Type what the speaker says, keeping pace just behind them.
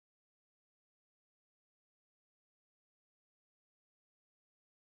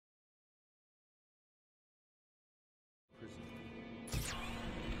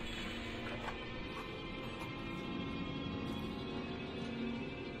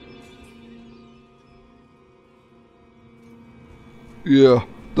Yeah,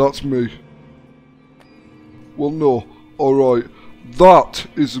 that's me. Well no, alright, that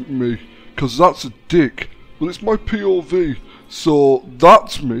isn't me, cause that's a dick, but it's my POV, so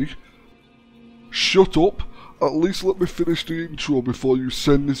that's me. Shut up, at least let me finish the intro before you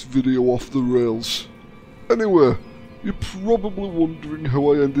send this video off the rails. Anyway, you're probably wondering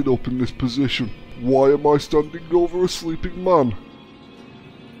how I ended up in this position. Why am I standing over a sleeping man?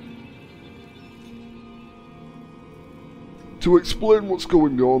 To explain what's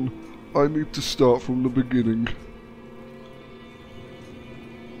going on, I need to start from the beginning.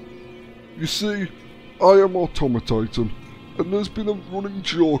 You see, I am AutomaTitan, and there's been a running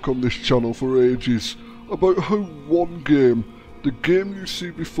joke on this channel for ages about how one game, the game you see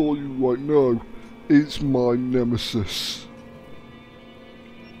before you right now, is my nemesis.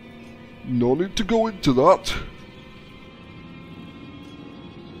 No need to go into that.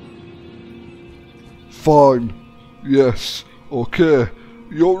 Fine. Yes. Okay.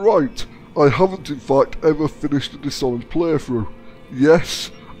 You're right. I haven't in fact ever finished a Dishonored playthrough.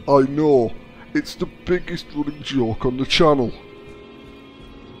 Yes, I know. It's the biggest running joke on the channel.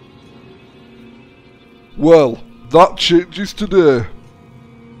 Well, that changes today.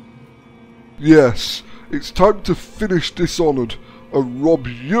 Yes, it's time to finish Dishonored and rob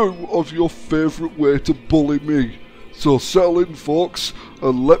you of your favourite way to bully me. So settle in folks,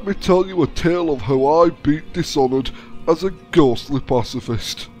 and let me tell you a tale of how I beat Dishonored as a ghostly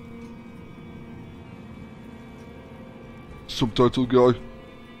pacifist. Subtitle guy.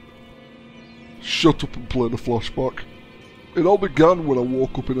 Shut up and play the flashback. It all began when I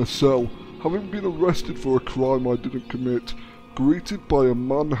woke up in a cell, having been arrested for a crime I didn't commit, greeted by a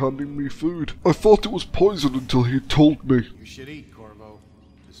man handing me food. I thought it was poison until he told me. You should eat, Corvo.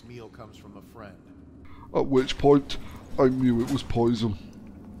 This meal comes from a friend. At which point, I knew it was poison.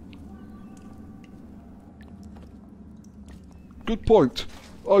 Good point.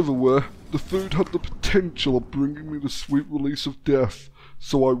 Either way, the food had the potential of bringing me the sweet release of death,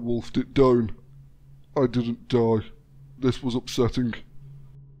 so I wolfed it down. I didn't die. This was upsetting.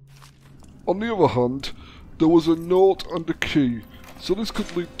 On the other hand, there was a note and a key, so this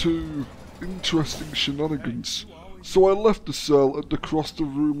could lead to interesting shenanigans. So I left the cell and across the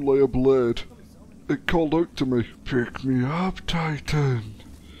room lay a blade. It called out to me, "Pick me up, Titan.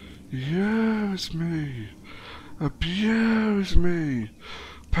 Use me. Abuse me.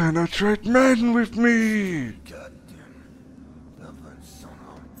 Penetrate men with me."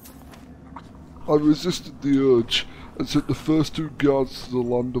 I resisted the urge and sent the first two guards to the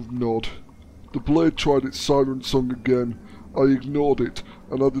land of Nod. The blade tried its siren song again. I ignored it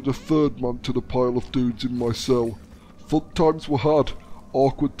and added a third man to the pile of dudes in my cell. Fun times were had,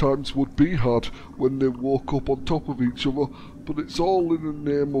 awkward times would be had when they woke up on top of each other, but it's all in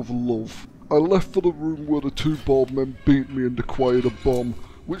the name of love. I left for the room where the two bald men beat me and acquired a bomb,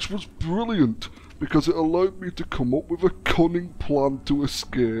 which was brilliant because it allowed me to come up with a cunning plan to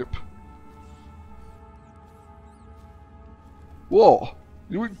escape. What?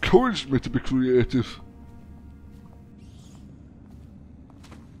 You encouraged me to be creative.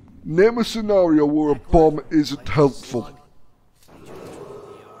 Name a scenario where a bomb isn't helpful.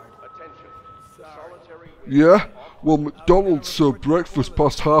 Yeah? Well, McDonald's serve breakfast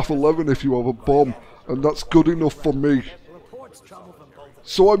past 11:30 if you have a bomb, and that's good enough for me.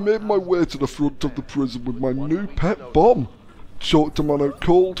 So I made my way to the front of the prison with my new pet bomb, choked a man out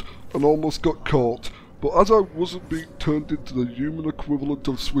cold, and almost got caught. But as I wasn't being turned into the human equivalent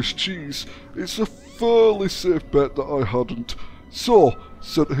of Swiss cheese, it's a fairly safe bet that I hadn't. So,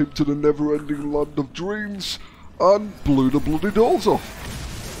 sent him to the never-ending land of dreams, and blew the bloody doors off.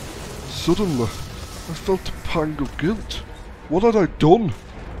 Suddenly, I felt a pang of guilt. What had I done?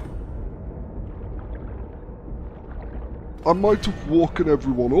 I might have woken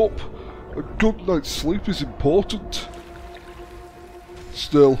everyone up. A good night's sleep is important.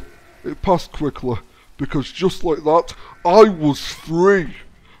 Still, it passed quickly, because just like that, I was free.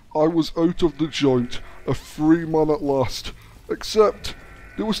 I was out of the joint, a free man at last. Except,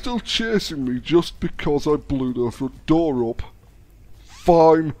 they were still chasing me just because I blew their front door up.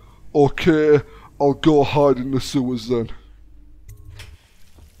 Fine, okay, I'll go hide in the sewers then.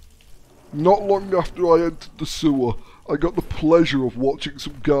 Not long after I entered the sewer, I got the pleasure of watching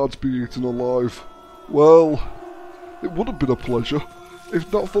some guards be eaten alive. Well, it would have been a pleasure,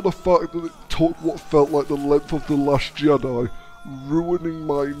 if not for the fact that it took what felt like the length of The Last Jedi, ruining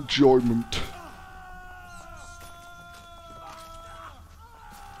my enjoyment.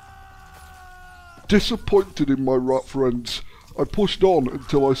 Disappointed in my rat friends, I pushed on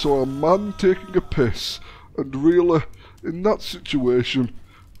until I saw a man taking a piss, and really, in that situation,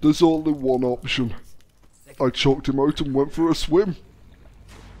 there's only one option. I choked him out and went for a swim.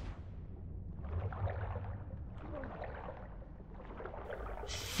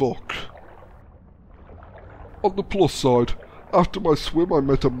 fuck. On the plus side, after my swim I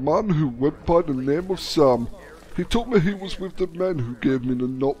met a man who went by the name of Sam. He told me he was with the men who gave me the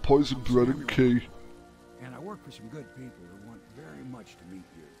not poisoned bread and key. And I work for some good people who want very much to meet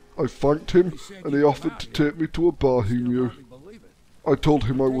you. I thanked him and he offered to take me to a bar he knew. I told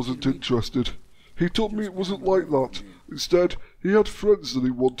him I wasn't interested. He told me it wasn't like that. Instead, he had friends that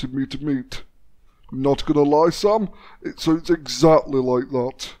he wanted me to meet. Not gonna lie, Sam, it sounds exactly like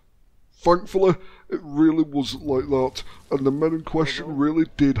that. Thankfully, it really wasn't like that, and the men in question really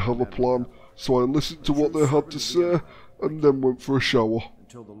did have a plan, so I listened to what they had to say, and then went for a shower.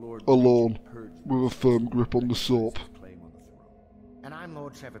 Alone, with a firm grip on the soap. And I'm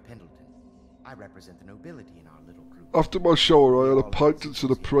Lord Trevor Pendleton. I represent the nobility in our little group. After my shower, I had a pint and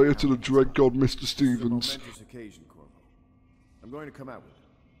said a prayer to the dread god Mr. Stevens. Occasion, Corvo. I'm going to come out with it.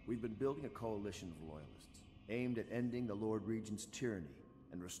 We've been building a coalition of loyalists, aimed at ending the Lord Regent's tyranny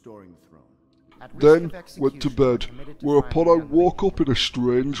and restoring the throne. Then went to bed, whereupon I woke up in a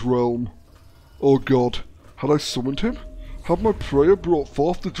strange realm. Oh God, had I summoned him? Had my prayer brought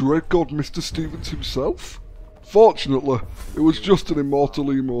forth the dread god Mr. Stevens himself? Fortunately, it was just an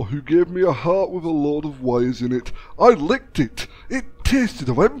immortal emo who gave me a heart with a load of wires in it. I licked it! It tasted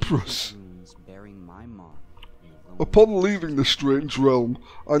of Empress! Upon leaving the strange realm,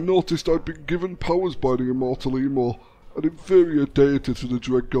 I noticed I'd been given powers by the immortal emo, an inferior deity to the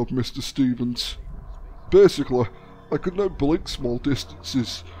dread god Mr. Stevens. Basically, I could now blink small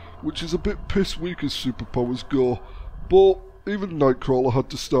distances, which is a bit piss weak as superpowers go, but even Nightcrawler had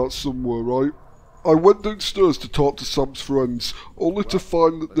to start somewhere, right? I went downstairs to talk to Sam's friends, only to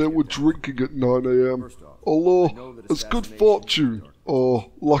find that they were drinking at 9 AM. Although, as good fortune, or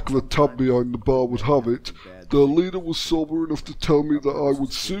lack of a tab behind the bar would have it, their leader was sober enough to tell me that I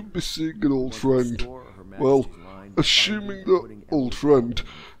would soon be seeing an old friend. Well, assuming that old friend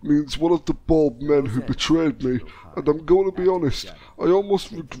means one of the bald men who betrayed me, and I'm going to be honest, I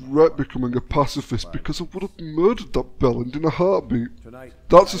almost regret becoming a pacifist because I would have murdered that bellend in a heartbeat.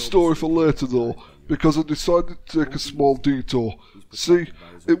 That's a story for later though, because I decided to take a small detour. See,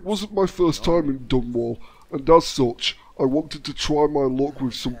 it wasn't my first time in Dunwall, and as such, I wanted to try my luck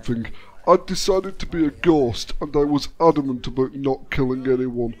with something. I'd decided to be a ghost, and I was adamant about not killing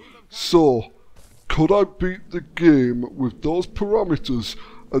anyone. So, could I beat the game with those parameters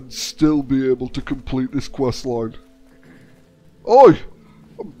and still be able to complete this questline? Oi!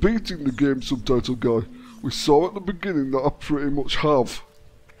 I'm beating the game subtitle guy. We saw at the beginning that I pretty much have.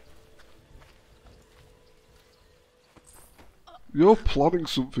 You're planning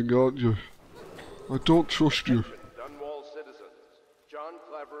something, aren't you? I don't trust you.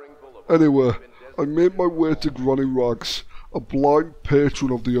 Anyway, I made my way to Granny Rags, a blind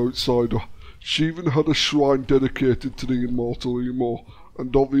patron of the outsider. She even had a shrine dedicated to the immortal emo,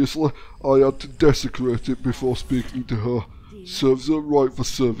 and obviously I had to desecrate it before speaking to her. Serves her right for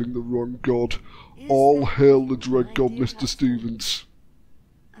serving the wrong god. All hail the dread god Mr. Stevens.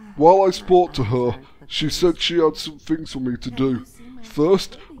 While I spoke to her, she said she had some things for me to do.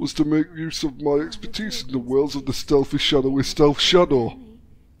 First was to make use of my expertise in the worlds of the stealthy shadowy stealth shadow.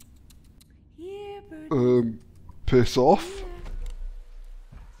 Piss off?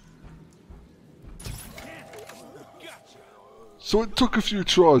 So it took a few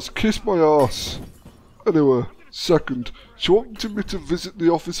tries, kiss my ass. Anyway, second, she wanted me to visit the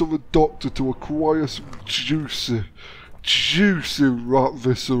office of a doctor to acquire some juicy rat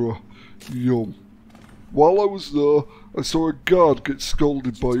viscera. Yum. While I was there, I saw a guard get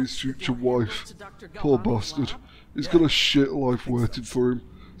scolded by his future wife. Poor bastard. He's got a shit life waiting for him,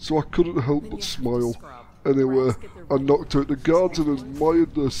 so I couldn't help but smile. Anyway, I knocked out the guards and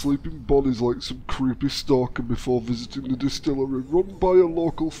admired their sleeping bodies like some creepy stalker before visiting the distillery run by a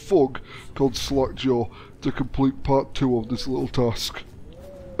local thug called Slackjaw to complete part 2 of this little task.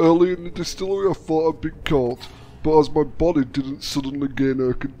 Early in the distillery I thought I'd been caught, but as my body didn't suddenly gain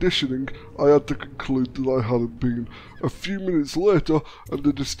air conditioning, I had to conclude that I hadn't been. A few minutes later, and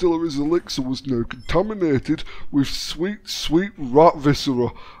the distillery's elixir was now contaminated with sweet rat viscera,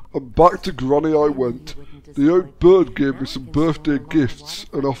 and back to Granny I went. The old bird gave me some birthday gifts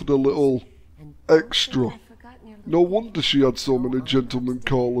and offered a little extra. No wonder she had so many gentlemen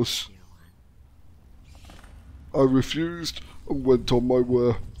callers. I refused and went on my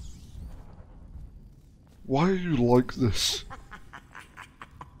way. Why are you like this?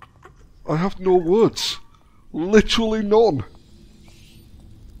 I have no words. Literally none.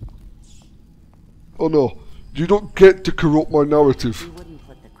 Oh no, you don't get to corrupt my narrative. We wouldn't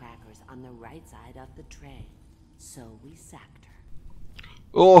put the crackers on the right side of the tray, so we sacked her.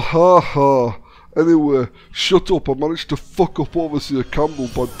 Oh ha ha, Anyway, shut up, I managed to fuck up Overseer Campbell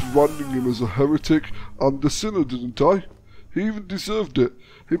by branding him as a heretic and a sinner, didn't I? He even deserved it.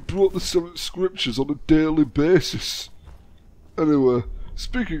 He broke the 7 scriptures on a daily basis. Anyway,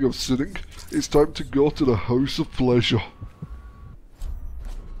 speaking of sinning, it's time to go to the House of Pleasure.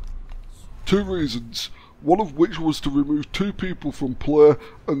 2 reasons, one of which was to remove 2 people from play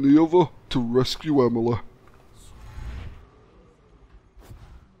and the other to rescue Emily.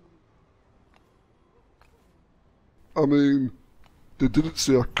 I mean, they didn't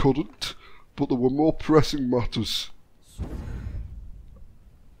say I couldn't, but there were more pressing matters.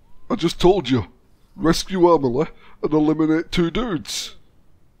 I just told you, rescue Emily and eliminate 2 dudes.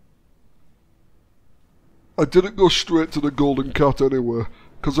 I didn't go straight to the Golden Cat anyway,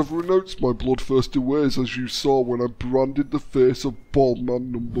 cause I've renounced my bloodthirsty ways as you saw when I branded the face of Bald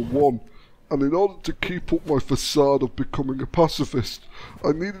Man #1. And in order to keep up my facade of becoming a pacifist,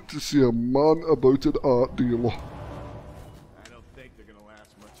 I needed to see a man about an art dealer.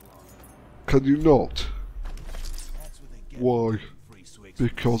 Can you not? Why?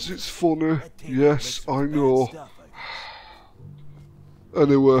 Because it's funny. Yes, I know.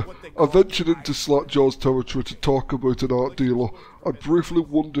 Anyway, I ventured into Slackjaw's territory to talk about an art dealer. I briefly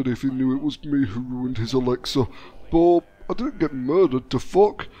wondered if he knew it was me who ruined his elixir, but I didn't get murdered to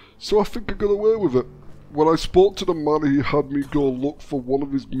fuck, so I think I got away with it. When I spoke to the man, he had me go look for one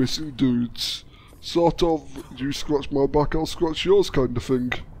of his missing dudes. Sort of, you scratch my back, I'll scratch yours kind of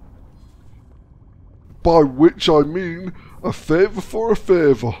thing. By which I mean, a favour for a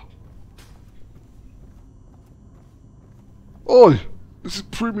favour. Oi! This is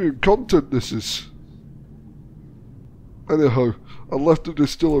premium content, this is. Anyhow, I left the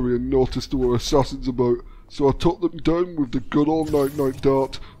distillery and noticed there were assassins about, so I took them down with the good old night-night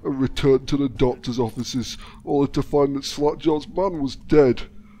dart and returned to the doctor's offices, only to find that Slackjaw's man was dead.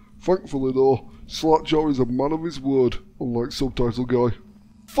 Thankfully though, Slackjaw is a man of his word, unlike Subtitle Guy.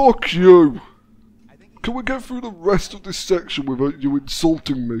 Fuck you! Can we get through the rest of this section without you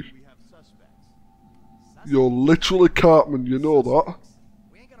insulting me? You're literally Cartman, you know that.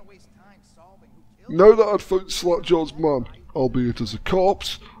 Now that I'd found Slackjaw's man, albeit as a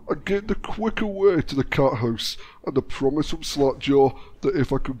corpse, I gained a quicker way to the cat house, and a promise from Slackjaw that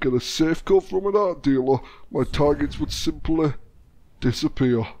if I could get a safe code from an art dealer, my targets would simply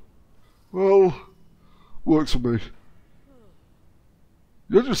disappear. Well, works for me.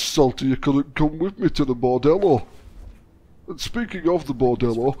 You're just salty you couldn't come with me to the bordello. And speaking of the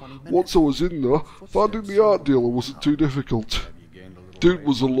bordello, once I was in there, finding the art dealer wasn't too difficult. Dude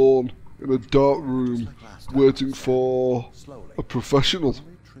was alone, in a dark room, waiting for a professional.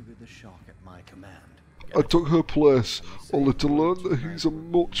 I took her place, only to learn that he's a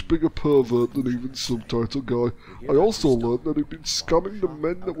much bigger pervert than even Subtitle Guy. I also learned that he'd been scamming the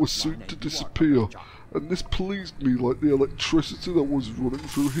men that were soon to disappear, and this pleased me like the electricity that was running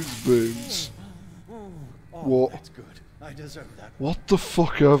through his veins. What? What the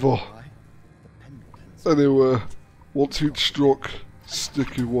fuck ever? Anyway, once he'd struck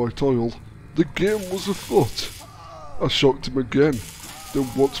sticky white oil, the game was afoot. I shocked him again, then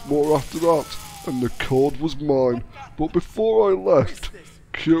once more after that, and the code was mine. But before I left,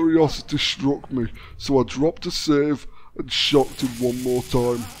 curiosity struck me, so I dropped a save and shocked him one more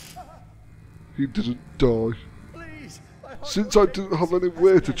time. He didn't die. Since I didn't have any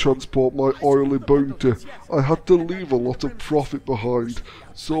way to transport my oily bounty, I had to leave a lot of profit behind,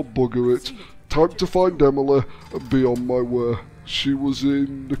 so bugger it. Time to find Emily and be on my way. She was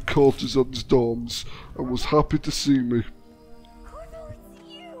in the courtesan's dorms and was happy to see me.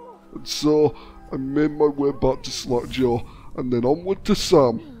 And so I made my way back to Slackjaw and then onward to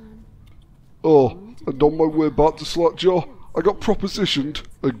Sam. Oh, and on my way back to Slackjaw, I got propositioned,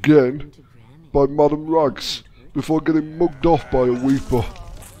 again, by Madam Rags, before getting mugged off by a weeper.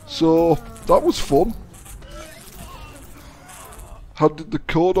 So, that was fun. Handed the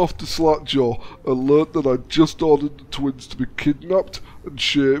code off to Slackjaw and learnt that I'd just ordered the twins to be kidnapped and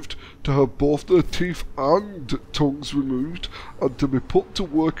shaved, to have both their teeth and tongues removed, and to be put to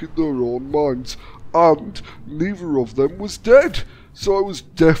work in their own mines, and neither of them was dead, so I was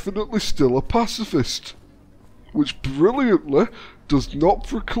definitely still a pacifist. Which brilliantly does not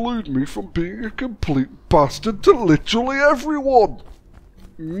preclude me from being a complete bastard to literally everyone.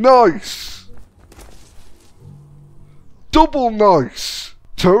 Nice! Double nice!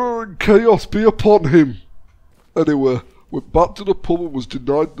 Terror and chaos be upon him! Anyway, went back to the pub and was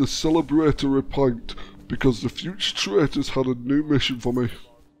denied the celebratory pint because the future traitors had a new mission for me.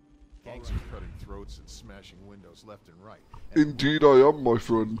 Gangs are cutting throats and smashing windows left and right. Indeed I am, my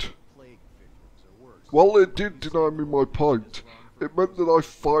friend. While they did deny me my pint, It meant that I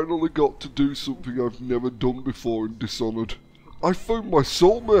finally got to do something I've never done before in Dishonored. I found my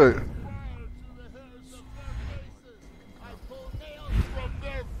soulmate! I pull nails from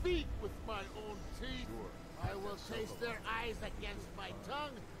their feet with my own teeth. I will taste their eyes against my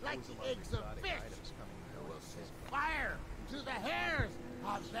tongue like the eggs of fish. I will set fire to the hairs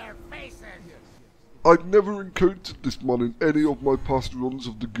on their faces. I'd never encountered this man in any of my past runs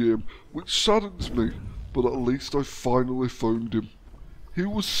of the game, which saddens me, but at least I finally found him. He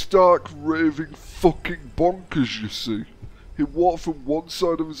was stark raving fucking bonkers, you see. He walked from one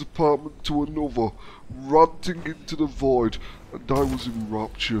side of his apartment to another, ranting into the void, and I was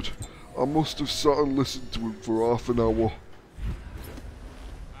enraptured. I must have sat and listened to him for half an hour.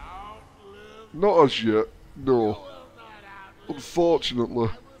 Not as yet, no. Unfortunately,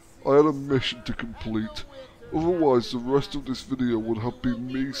 I had a mission to complete. Otherwise, the rest of this video would have been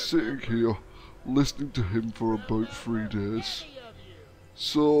me sitting here, listening to him for about 3 days.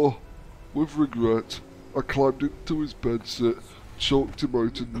 So, with regret, I climbed into his bedsit, choked him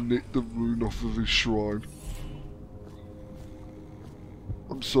out and nicked the rune off of his shrine.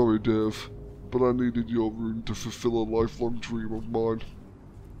 I'm sorry, Dave, but I needed your rune to fulfill a lifelong dream of mine.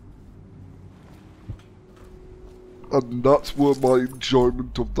 And that's where my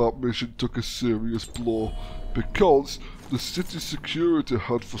enjoyment of that mission took a serious blow, because the city's security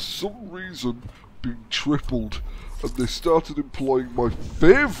had for some reason been tripled, and they started employing my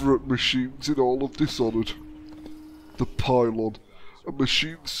favourite machines in all of Dishonored. The Pylon, a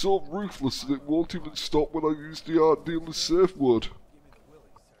machine so ruthless that it won't even stop when I use the art dealer's safe word.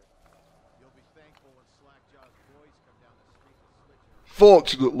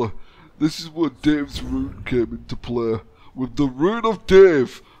 Fortunately, this is where Dave's rune came into play. With the Rune of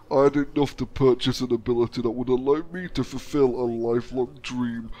Dave, I had enough to purchase an ability that would allow me to fulfill a lifelong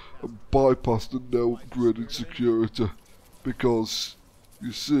dream and bypass the now upgraded security. Because,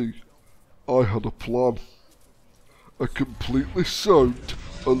 you see, I had a plan. A completely sound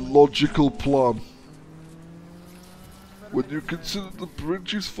and logical plan. When you consider the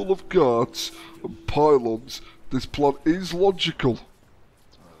bridge is full of guards and pylons, this plan is logical.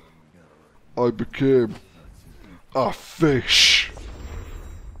 I became a fish.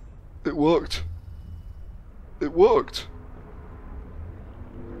 It worked. It worked.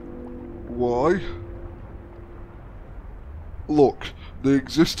 Why? Look, they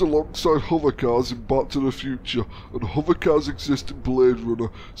exist alongside hovercars in Back to the Future, and hovercars exist in Blade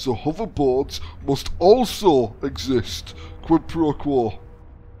Runner, so hoverboards must also exist. Quid pro quo.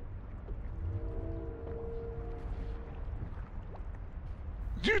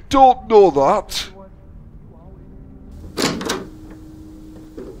 You don't know that!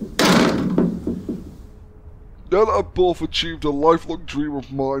 Now that I've both achieved a lifelong dream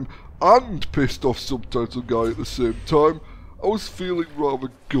of mine and pissed off Subtitle Guy at the same time, I was feeling rather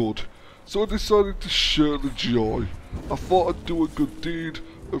good, so I decided to share the joy. I thought I'd do a good deed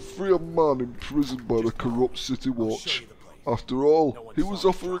and free a man imprisoned by the corrupt City Watch. After all, he was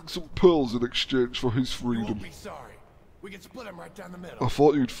offering some pearls in exchange for his freedom. I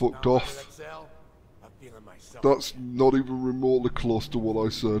thought you'd fucked off. That's not even remotely close to what I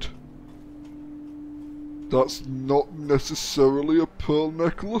said. That's not necessarily a pearl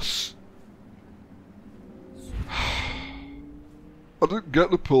necklace. I didn't get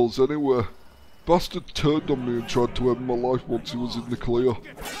the pearls anyway. Bastard turned on me and tried to end my life once he was in the clear.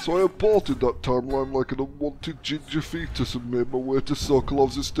 So I aborted that timeline like an unwanted ginger fetus and made my way to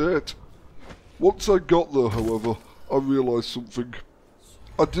Sokolov's estate. Once I got there, however, I realised something.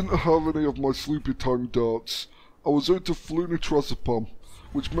 I didn't have any of my sleepy time darts. I was out of Flunitrazepam,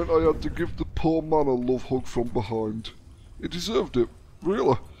 which meant I had to give the poor man a love hug from behind. He deserved it,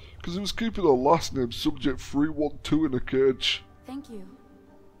 really, because he was keeping a last name Subject 312 in a cage. Thank you,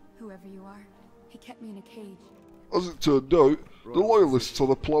 whoever you are. He kept me in a cage. As it turned out, the Loyalists had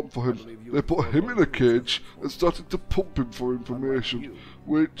a plan for him. They put him in a cage and started to pump him for information,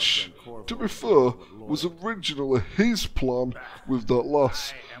 which, to be fair, was originally his plan with that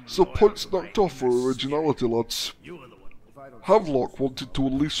lass, so points knocked off for originality, lads. Havelock wanted to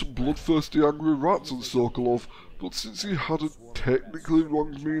unleash some bloodthirsty angry rats on Sokolov, but since he hadn't technically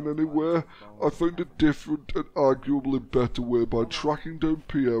wronged me in any way, I found a different and arguably better way by tracking down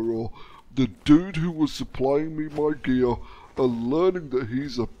Piero, the dude who was supplying me my gear, and learning that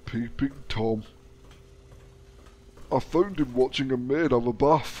he's a peeping Tom. I found him watching a maid have a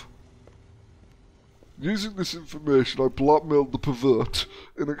bath. Using this information, I blackmailed the pervert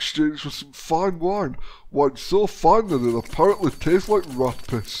in exchange for some fine wine. Wine so fine that it apparently tastes like rat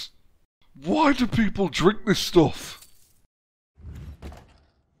piss. Why do people drink this stuff?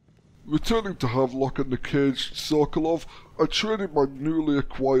 Returning to Havelock and the caged Sokolov, I traded my newly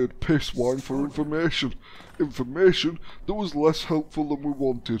acquired piss wine for information. Information that was less helpful than we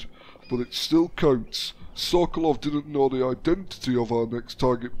wanted, but it still counts. Sokolov didn't know the identity of our next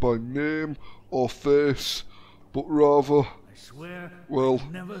target by name or face, but rather, well,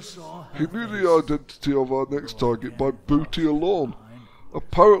 he knew the identity of our next target by booty alone.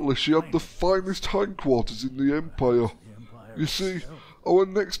 Apparently she had the finest hindquarters in the Empire. You see, our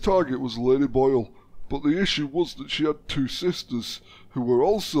next target was Lady Boyle, but the issue was that she had two sisters, who were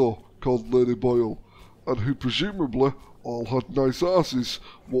also called Lady Boyle, and who presumably all had nice asses,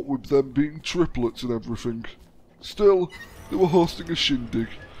 what with them being triplets and everything. Still, they were hosting a shindig,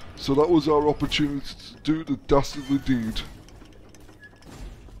 so that was our opportunity to do the dastardly deed.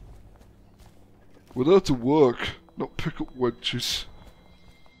 We're there to work, not pick up wenches.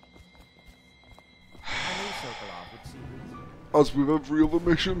 As with every other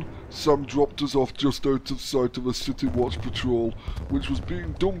mission, Sam dropped us off just out of sight of a City Watch patrol, which was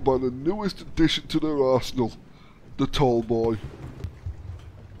being done by the newest addition to their arsenal, the tall boy.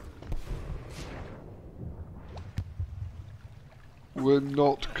 We're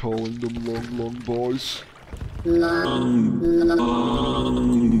not calling them long boys. Long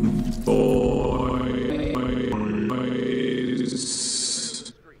boys.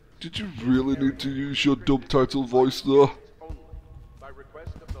 Did you really need to use your subtitle voice there?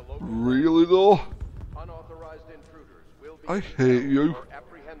 Really though? I hate you.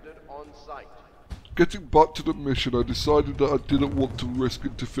 Getting back to the mission, I decided that I didn't want to risk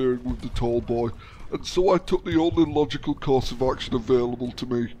interfering with the tall boy, and so I took the only logical course of action available to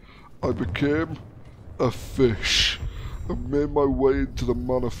me. I became a fish, and made my way into the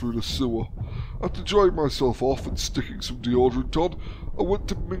manor through the sewer. After drying myself off and sticking some deodorant on, I went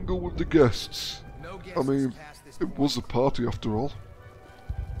to mingle with the guests. I mean, it was a party after all.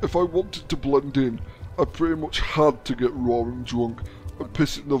 If I wanted to blend in, I pretty much had to get roaring drunk and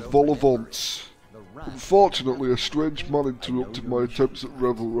piss in the vol au vents. Unfortunately, a strange man interrupted my attempts at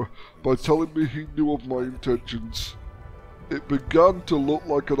revelry by telling me he knew of my intentions. It began to look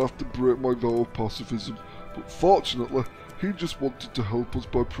like I'd have to break my vow of pacifism, but fortunately, he just wanted to help us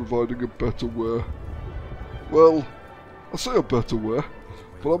by providing a better way. Well, I say a better way,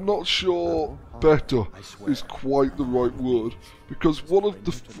 but I'm not sure better is quite the right word, because one of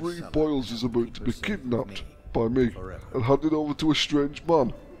the three Boyles is about to be kidnapped by me and handed over to a strange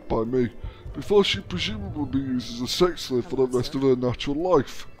man by me, before she'd presumably be used as a sex slave for the rest of her natural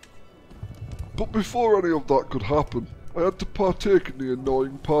life. But before any of that could happen, I had to partake in the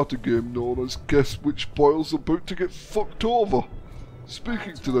annoying party game known as Guess Which Boyle's About to Get Fucked Over.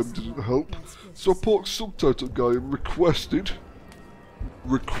 Speaking to them didn't help, so I poked subtitle guy and requested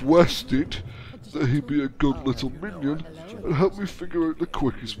that he be a good little minion and help me figure out the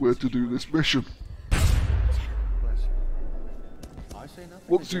quickest way to do this mission.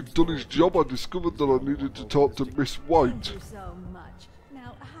 Once he'd done his job, I discovered that I needed to talk to Miss White.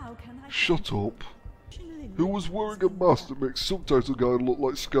 Shut up. Who was wearing a mask that makes subtitle guy look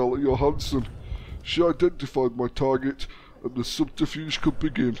like Scarlett Johansson. She identified my target, and the subterfuge could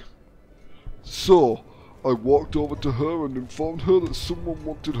begin. So, I walked over to her and informed her that someone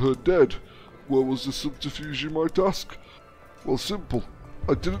wanted her dead. Where was the subterfuge, you might ask? Well, simple.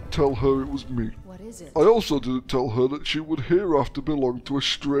 I didn't tell her it was me. What is it? I also didn't tell her that she would hereafter belong to a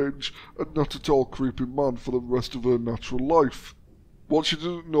strange and not at all creepy man for the rest of her natural life. What she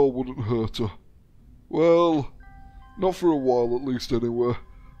didn't know wouldn't hurt her. Well, not for a while at least anyway,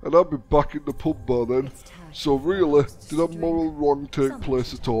 and I'd be back in the pub bar then, so really, did a moral wrong take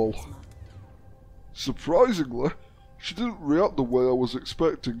place at all? Surprisingly, she didn't react the way I was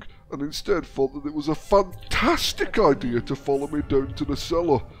expecting, and instead thought that it was a fantastic idea to follow me down to the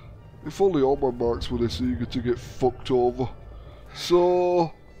cellar. If only all my marks were this eager to get fucked over.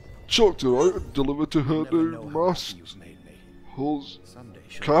 So, chucked her out and delivered to her new masked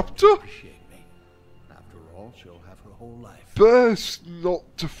captor? Best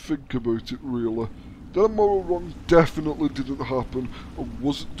not to think about it really. That moral wrong definitely didn't happen and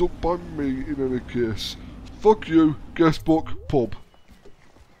wasn't done by me in any case. Fuck you, guest book, pub.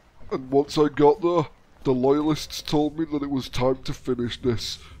 And once I got there, the loyalists told me that it was time to finish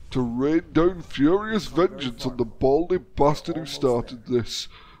this, to rain down furious vengeance on the baldy bastard who started this.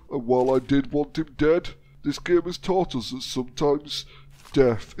 And while I did want him dead, this game has taught us that sometimes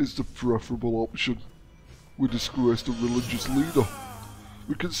death is the preferable option. We disgraced a religious leader.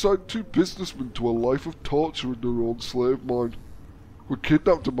 We consigned two businessmen to a life of torture in their own slave mine. We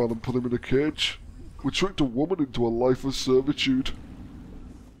kidnapped a man and put him in a cage. We tricked a woman into a life of servitude.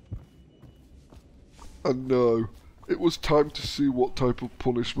 And now, It was time to see what type of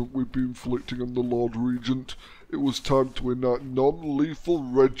punishment we'd be inflicting on the Lord Regent. It was time to enact non-lethal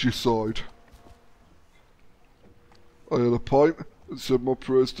regicide. I had a pint and said my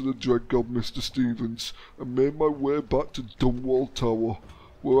prayers to the dread god Mr. Stevens and made my way back to Dunwall Tower,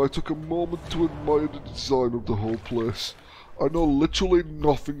 where I took a moment to admire the design of the whole place. I know literally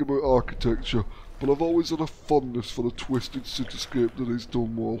nothing about architecture, but I've always had a fondness for the twisted cityscape that is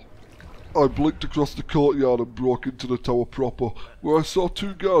Dunwall. I blinked across the courtyard and broke into the tower proper, where I saw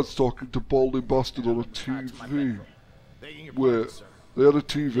two guards talking to Baldy Bastard on a TV. Wait, they had a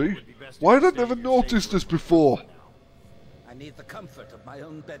TV? Why had I never noticed this before? I need the comfort of my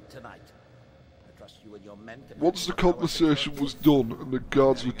own bed tonight. I trust you and your men can. Once the conversation was done and the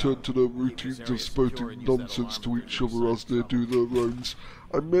guards returned to their routines of spouting nonsense to each other as they do their rounds,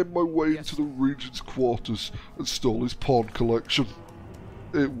 I made my way into the Regent's quarters and stole his porn collection.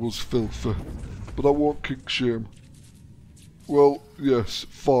 It was filthy, but I won't kink shame. Well, yes,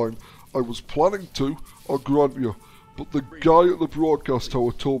 fine. I was planning to, I'll grant you, but the guy at the broadcast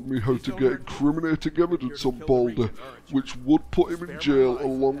tower told me how to get incriminating evidence on Baldy, which would put him in jail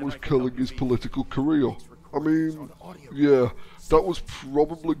along with killing his political career. I mean, yeah, that was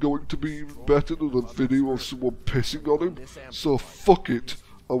probably going to be even better than a video of someone pissing on him, so fuck it,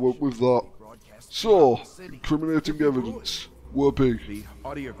 I went with that. So, incriminating evidence. Will be. The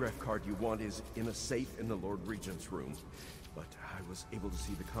audiograph card you want is in a safe in the Lord Regent's room, but I was able to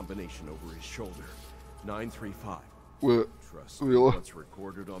see the combination over his shoulder. 935. Wait, really?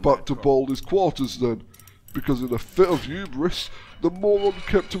 Back to Baldy's quarters then, because in a fit of hubris, the moron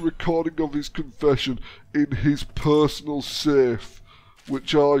kept a recording of his confession in his personal safe,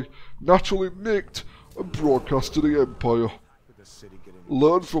 which I naturally nicked and broadcast to the Empire.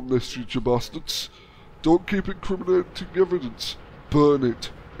 Learn from this, future bastards. Don't keep incriminating evidence. Burn it.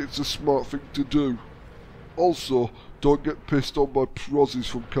 It's a smart thing to do. Also, don't get pissed on by prozzies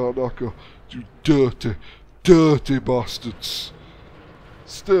from Karnaka, you dirty, dirty bastards.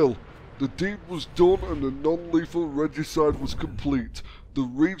 Still, the deed was done and the non-lethal regicide was complete. The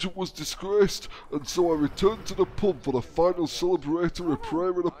Regent was disgraced, and so I returned to the pub for the final celebratory prayer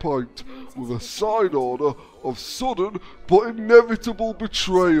and a pint, with a side order of sudden but inevitable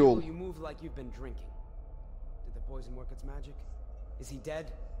betrayal. You move like you've been drinking. Did the poison work its magic? Is he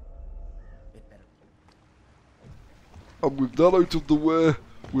dead? It better. And with that out of the way,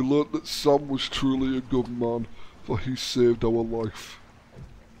 we learnt that Sam was truly a good man, for he saved our life.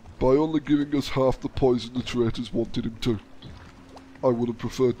 By only giving us half the poison the traitors wanted him to. I would have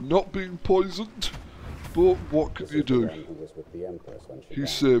preferred not being poisoned, but what can you do? He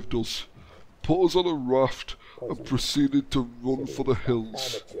saved us, put us on a raft, and proceeded to run for the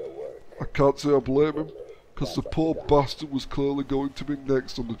hills. I can't say I blame him, because the poor bastard was clearly going to be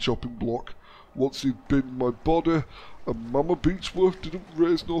next on the chopping block, once he'd binned my body, and Mama Beechworth didn't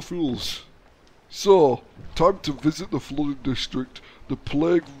raise no fools. So, time to visit the flooded district, the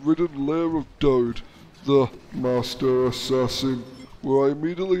plague-ridden lair of Dowd, the Master Assassin, where I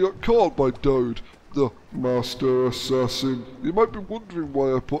immediately got caught by Dowd, the Master Assassin. You might be wondering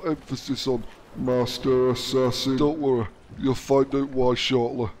why I put emphasis on Master Assassin. Don't worry, you'll find out why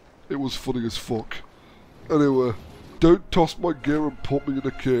shortly. It was funny as fuck. Anyway, Dowd tossed my gear and put me in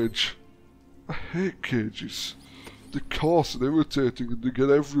a cage. I hate cages. They're coarse and irritating and they get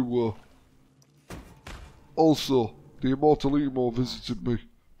everywhere. Also, the Immortal Emo visited me,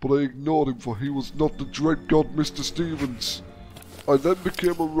 but I ignored him for he was not the dread god Mr. Stevens. I then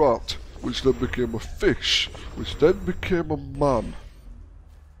became a rat, which then became a fish, which then became a man.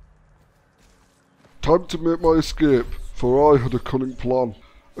 Time to make my escape, for I had a cunning plan.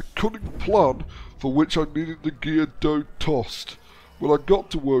 A cunning plan for which I needed the gear Dowd tossed. When I got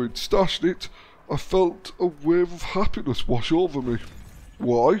to where he'd stashed it, I felt a wave of happiness wash over me.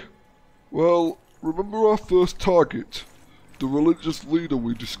 Why? Well, remember our first target? The religious leader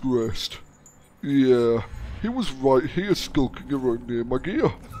we disgraced. Yeah, he was right here skulking around near my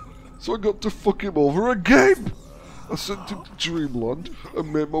gear. So I got to fuck him over again! I sent him to Dreamland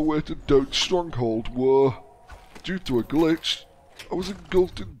and made my way to Dowd's stronghold where, due to a glitch, I was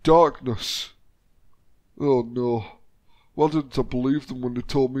engulfed in darkness. Oh no. Why didn't I believe them when they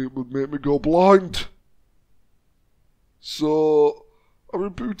told me it would make me go blind? So, I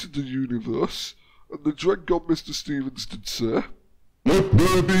rebooted the universe, and the dread god Mr. Stevens did say, "Let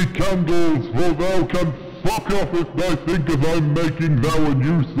there be candles, for thou can fuck off if thou thinkest I'm making thou a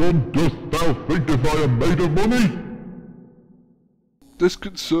new son. Dost thou think if I am made of money?" This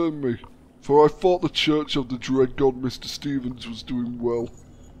concerned me, for I thought the church of the dread god Mr. Stevens was doing well.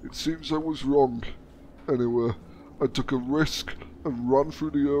 It seems I was wrong. Anyway, I took a risk and ran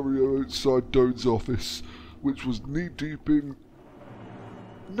through the area outside Dowd's office, which was knee-deep in...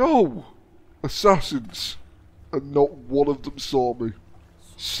 No! Assassins. And not one of them saw me.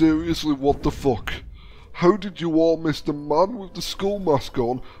 Seriously, what the fuck? How did you all miss the man with the skull mask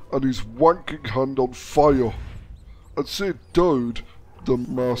on and his wanking hand on fire? I'd say Dode, the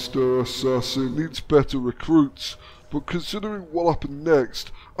master assassin, needs better recruits, but considering what happened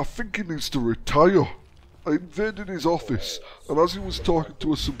next, I think he needs to retire. I invaded his office, and as he was talking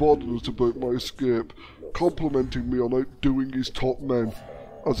to a subordinate about my escape, complimenting me on outdoing his top men,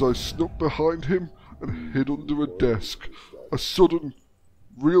 as I snuck behind him and hid under a desk, a sudden,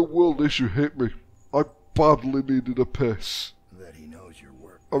 real-world issue hit me. I badly needed a piss.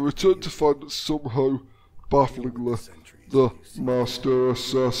 I returned to find that somehow, bafflingly, the master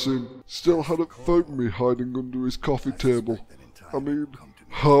assassin still hadn't found me hiding under his coffee table. I mean,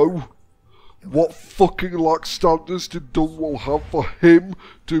 how? What fucking lax standards did Dunwall have for him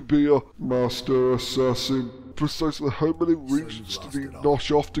to be a master assassin? Precisely how many regions did he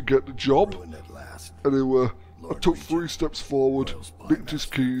nosh off to get the job? Anyway, I took 3 steps forward, nicked his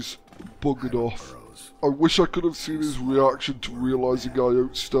keys, and buggered off. I wish I could have seen his reaction to realising I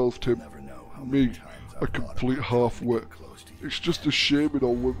out-stealthed him. Me, a complete half-wit. It's just a shame it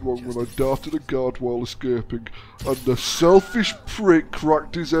all went wrong when I darted a guard while escaping, and the selfish prick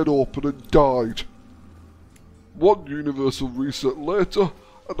cracked his head open and died. One universal reset later,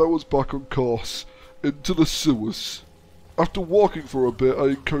 and I was back on course, into the sewers. After walking for a bit, I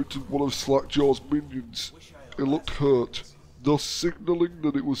encountered one of Slackjaw's minions. It looked hurt, thus signalling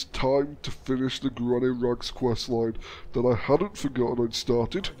that it was time to finish the Granny Rags questline that I hadn't forgotten I'd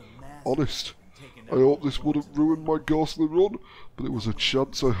started. Honest. I hope this wouldn't ruin my ghostly run, but it was a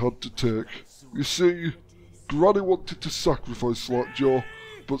chance I had to take. You see, Granny wanted to sacrifice Slackjaw,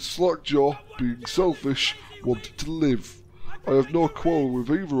 but Slackjaw, being selfish, wanted to live. I have no quarrel with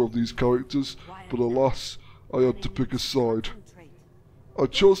either of these characters, but alas, I had to pick a side. I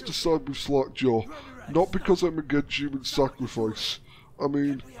chose to side with Slackjaw, not because I'm against human sacrifice. I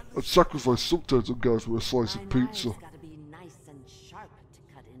mean, I'd sacrifice subtitle guy for a slice of pizza.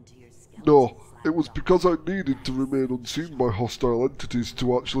 No, it was because I needed to remain unseen by hostile entities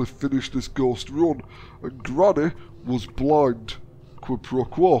to actually finish this ghost run, and Granny was blind. Quid pro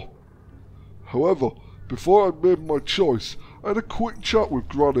quo. However, before I made my choice, I had a quick chat with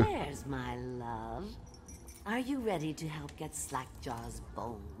Granny. There's my love. Are you ready to help get Slackjaw's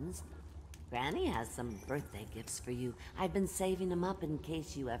bones? Granny has some birthday gifts for you. I've been saving them up in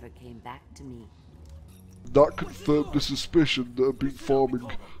case you ever came back to me. That confirmed the suspicion that had been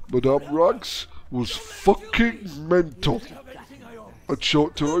forming. Madame Rags was fucking mental. I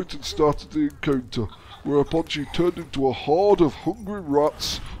choked her out and started the encounter, whereupon she turned into a horde of hungry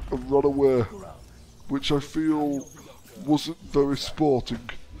rats and ran away, which I feel wasn't very sporting.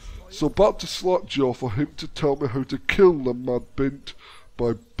 So back to Slackjaw for him to tell me how to kill the mad bint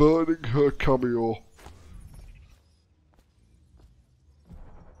by burning her cameo.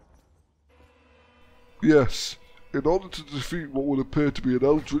 Yes, in order to defeat what would appear to be an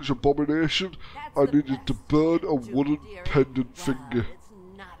eldritch abomination, I needed to burn a wooden pendant finger.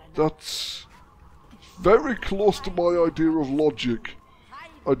 That's very close to my idea of logic.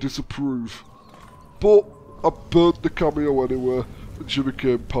 I disapprove. But I burned the cameo anyway, and she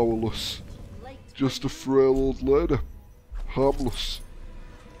became powerless. Just a frail old lady. Harmless.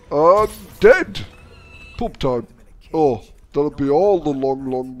 And dead! Pub time. Oh, that'll be all the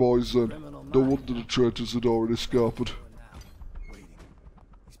long boys then. No wonder the traitors had already scarpered.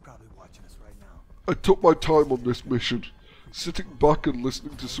 I took my time on this mission, sitting back and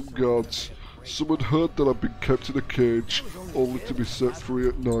listening to some guards. Some had heard that I'd been kept in a cage, only to be set free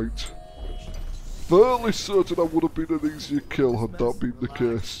at night. Fairly certain I would have been an easier kill had that been the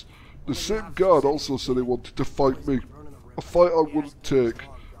case. The same guard also said he wanted to fight me, a fight I wouldn't take.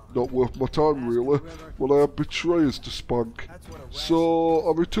 Not worth my time really, when I had betrayers to spank. So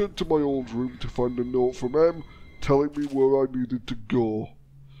I returned to my old room to find a note from M telling me where I needed to go.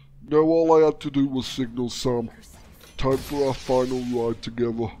 Now all I had to do was signal Sam. Time for our final ride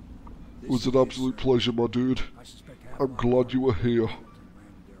together. It was an absolute pleasure, my dude. I'm glad you were here.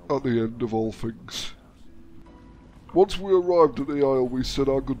 At the end of all things. Once we arrived at the aisle, we said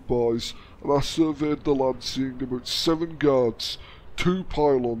our goodbyes, and I surveyed the land, seeing about 7 guards, 2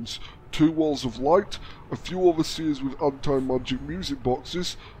 pylons, 2 walls of light, a few overseers with anti-magic music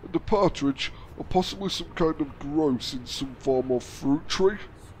boxes, and a partridge, or possibly some kind of grouse in some form of fruit tree.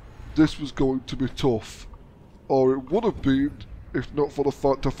 This was going to be tough. Or it would have been, if not for the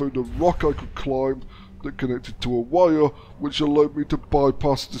fact I found a rock I could climb that connected to a wire, which allowed me to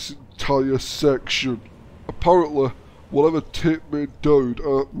bypass this entire section. Apparently, Whatever tip made down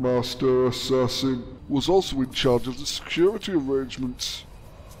at Master Assassin was also in charge of the security arrangements.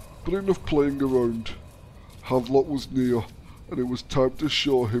 But enough playing around. Havelock was near, and it was time to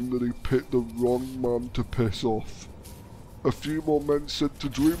show him that he picked the wrong man to piss off. A few more men sent to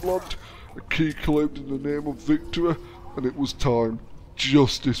Dreamland, a key claimed in the name of victory, and it was time.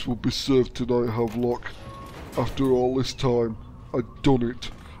 Justice would be served tonight, Havelock. After all this time, I'd done it.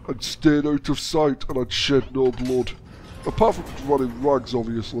 I'd stayed out of sight and I'd shed no blood. Apart from Granny Rags,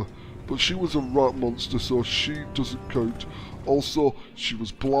 obviously, but she was a rat monster, so she doesn't count. Also, she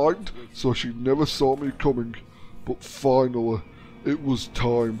was blind, so she never saw me coming. But finally, it was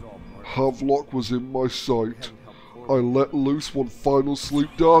time. Havelock was in my sight. I let loose one final sleep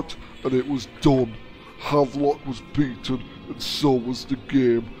dart, and it was done. Havelock was beaten, and so was the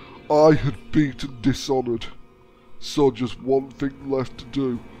game. I had beaten Dishonored. So just one thing left to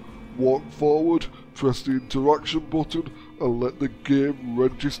do. Walk forward, press the interaction button, and let the game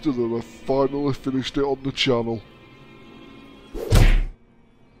register that I finally finished it on the channel.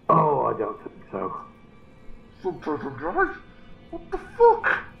 Oh, I don't think so. Subtitle guys? What the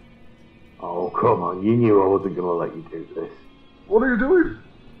fuck? Oh, come on, you knew I wasn't going to let you do this. What are you doing?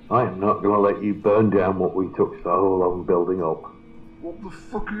 I am not going to let you burn down what we took so long building up. What the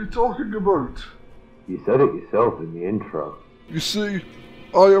fuck are you talking about? You said it yourself in the intro. You see,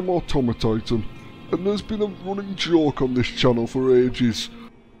 I am AutomaTitan, and there's been a running joke on this channel for ages.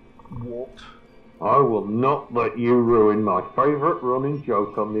 What? I will not let you ruin my favourite running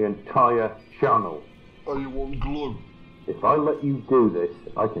joke on the entire channel. Are you on glue? If I let you do this,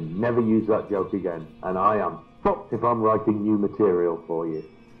 I can never use that joke again, and I am fucked if I'm writing new material for you.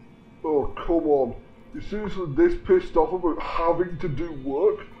 Oh, come on. You're seriously this pissed off about having to do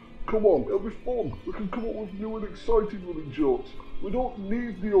work? Come on, it'll be fun. We can come up with new and exciting running jokes. We don't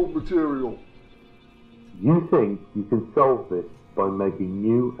need the old material. You think you can solve this by making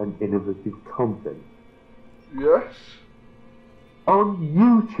new and innovative content? Yes. On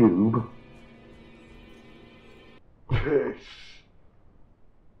YouTube? Piss.